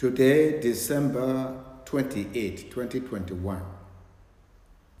Today, December 28, 2021,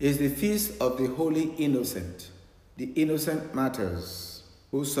 is the feast of the Holy Innocent, the innocent martyrs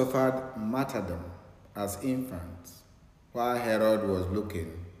who suffered martyrdom as infants while Herod was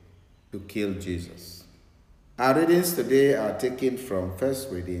looking to kill Jesus. Our readings today are taken from first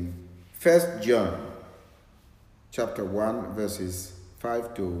reading, 1 John chapter 1 verses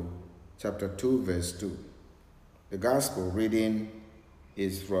 5 to chapter 2 verse 2. The gospel reading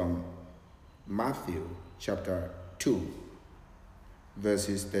is from Matthew chapter 2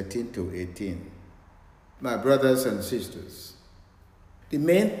 verses 13 to 18. My brothers and sisters, the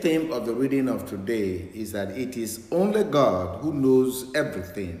main theme of the reading of today is that it is only God who knows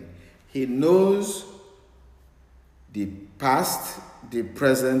everything. He knows the past, the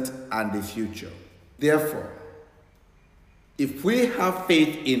present, and the future. Therefore, if we have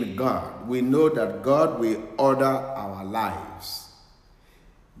faith in God, we know that God will order our lives.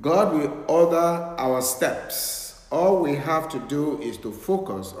 God will order our steps. All we have to do is to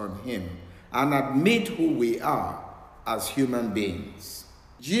focus on Him and admit who we are as human beings.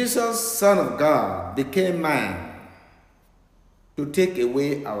 Jesus, Son of God, became man to take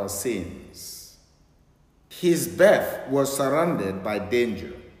away our sins. His birth was surrounded by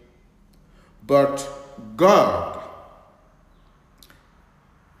danger, but God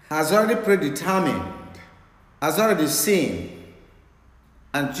has already predetermined, has already seen.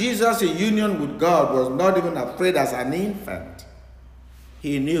 And Jesus, in union with God, was not even afraid as an infant.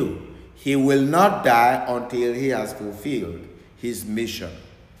 He knew he will not die until he has fulfilled his mission.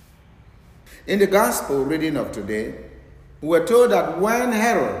 In the gospel reading of today, we were told that when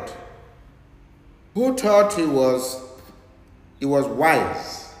Herod, who thought he was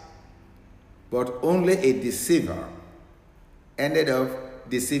wise, but only a deceiver, ended up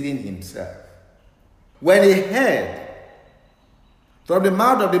deceiving himself. When he heard from the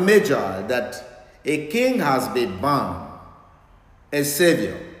mouth of the Magi that a king has been born, a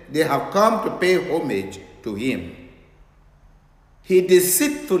savior, they have come to pay homage to him, he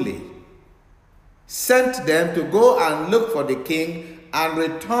deceitfully sent them to go and look for the king and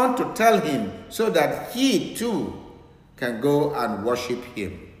return to tell him so that he too can go and worship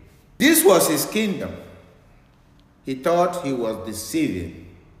him. This was his kingdom. He thought he was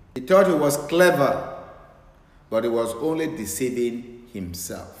deceiving. He thought he was clever, but he was only deceiving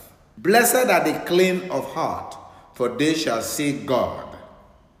himself. Blessed are the clean of heart, for they shall see God.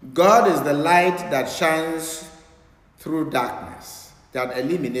 God is the light that shines through darkness, that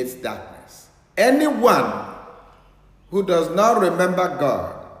eliminates darkness. Anyone who does not remember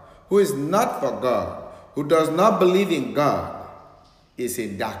God, who is not for God, who does not believe in God, is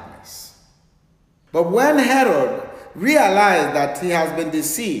in darkness. But when Herod realized that he has been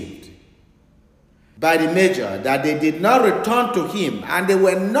deceived by the Magi, that they did not return to him, and they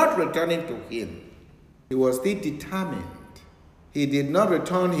were not returning to him, he was still determined. He did not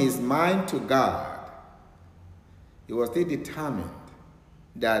return his mind to God. He was still determined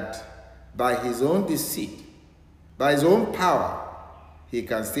that by his own deceit, by his own power, he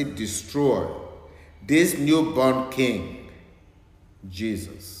can still destroy this newborn king,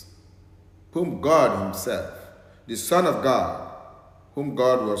 Jesus, whom God himself, the Son of God, whom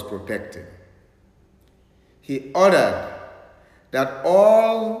God was protecting. He ordered that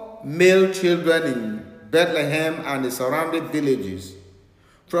all male children in Bethlehem and the surrounding villages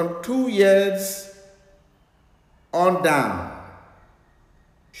from 2 years on down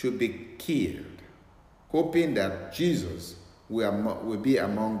should be killed, hoping that Jesus will be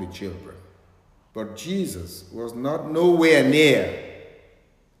among the children. But Jesus was not nowhere near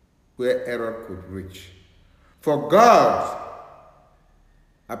where Herod could reach. For God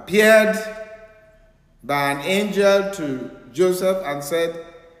appeared by an angel to Joseph and said,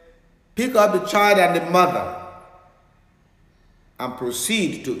 "Pick up the child and the mother and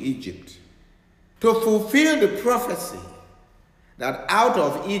proceed to Egypt, to fulfill the prophecy that out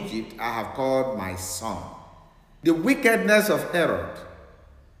of Egypt I have called my son." The wickedness of Herod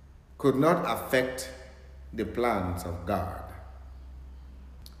could not affect the plans of God.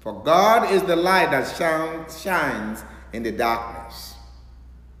 For God is the light that shines in the darkness.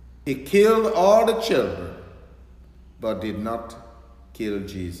 He killed all the children, but did not kill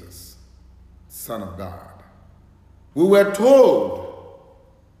Jesus, Son of God. We were told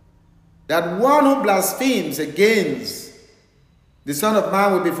that one who blasphemes against the Son of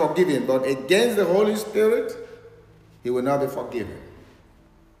Man will be forgiven, but against the Holy Spirit, he will not be forgiven.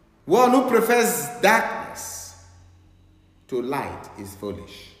 One who prefers darkness to light is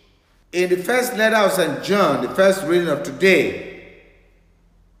foolish. In the first letter of St. John, the first reading of today,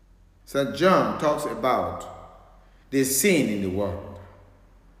 St. John talks about the sin in the world.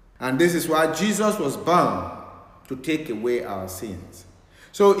 And this is why Jesus was born, to take away our sins.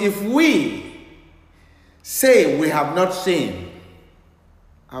 So if we say we have not sinned,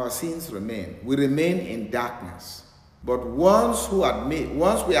 our sins remain. We remain in darkness. But once we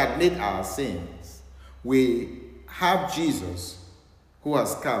admit our sins, we have Jesus who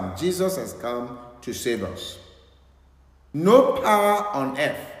has come. Jesus has come to save us. No power on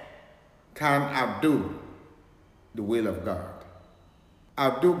earth can outdo the will of God,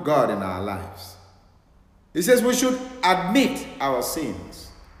 outdo God in our lives. He says we should admit our sins,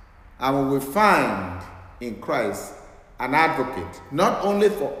 and we will find in Christ an advocate, not only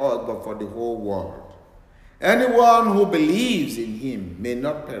for us, but for the whole world. Anyone who believes in him may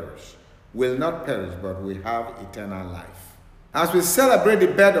not perish, will not perish, but will have eternal life. As we celebrate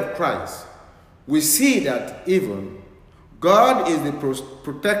the birth of Christ, we see that even God is the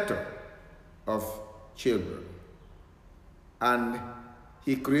protector of children. And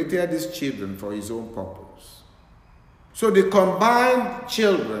he created these children for his own purpose. So the combined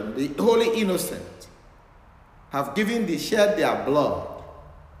children, the holy innocent, have shed their blood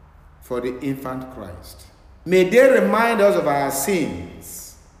for the infant Christ. May they remind us of our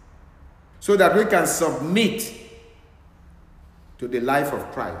sins so that we can submit to the life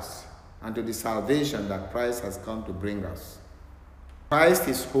of Christ and to the salvation that Christ has come to bring us. Christ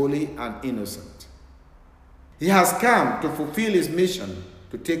is holy and innocent. He has come to fulfill his mission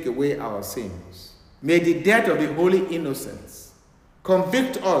to take away our sins. May the death of the holy innocents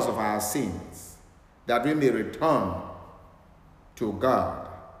convict us of our sins, that we may return to God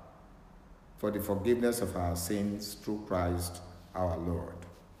for the forgiveness of our sins through Christ our Lord.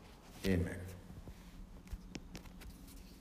 Amen.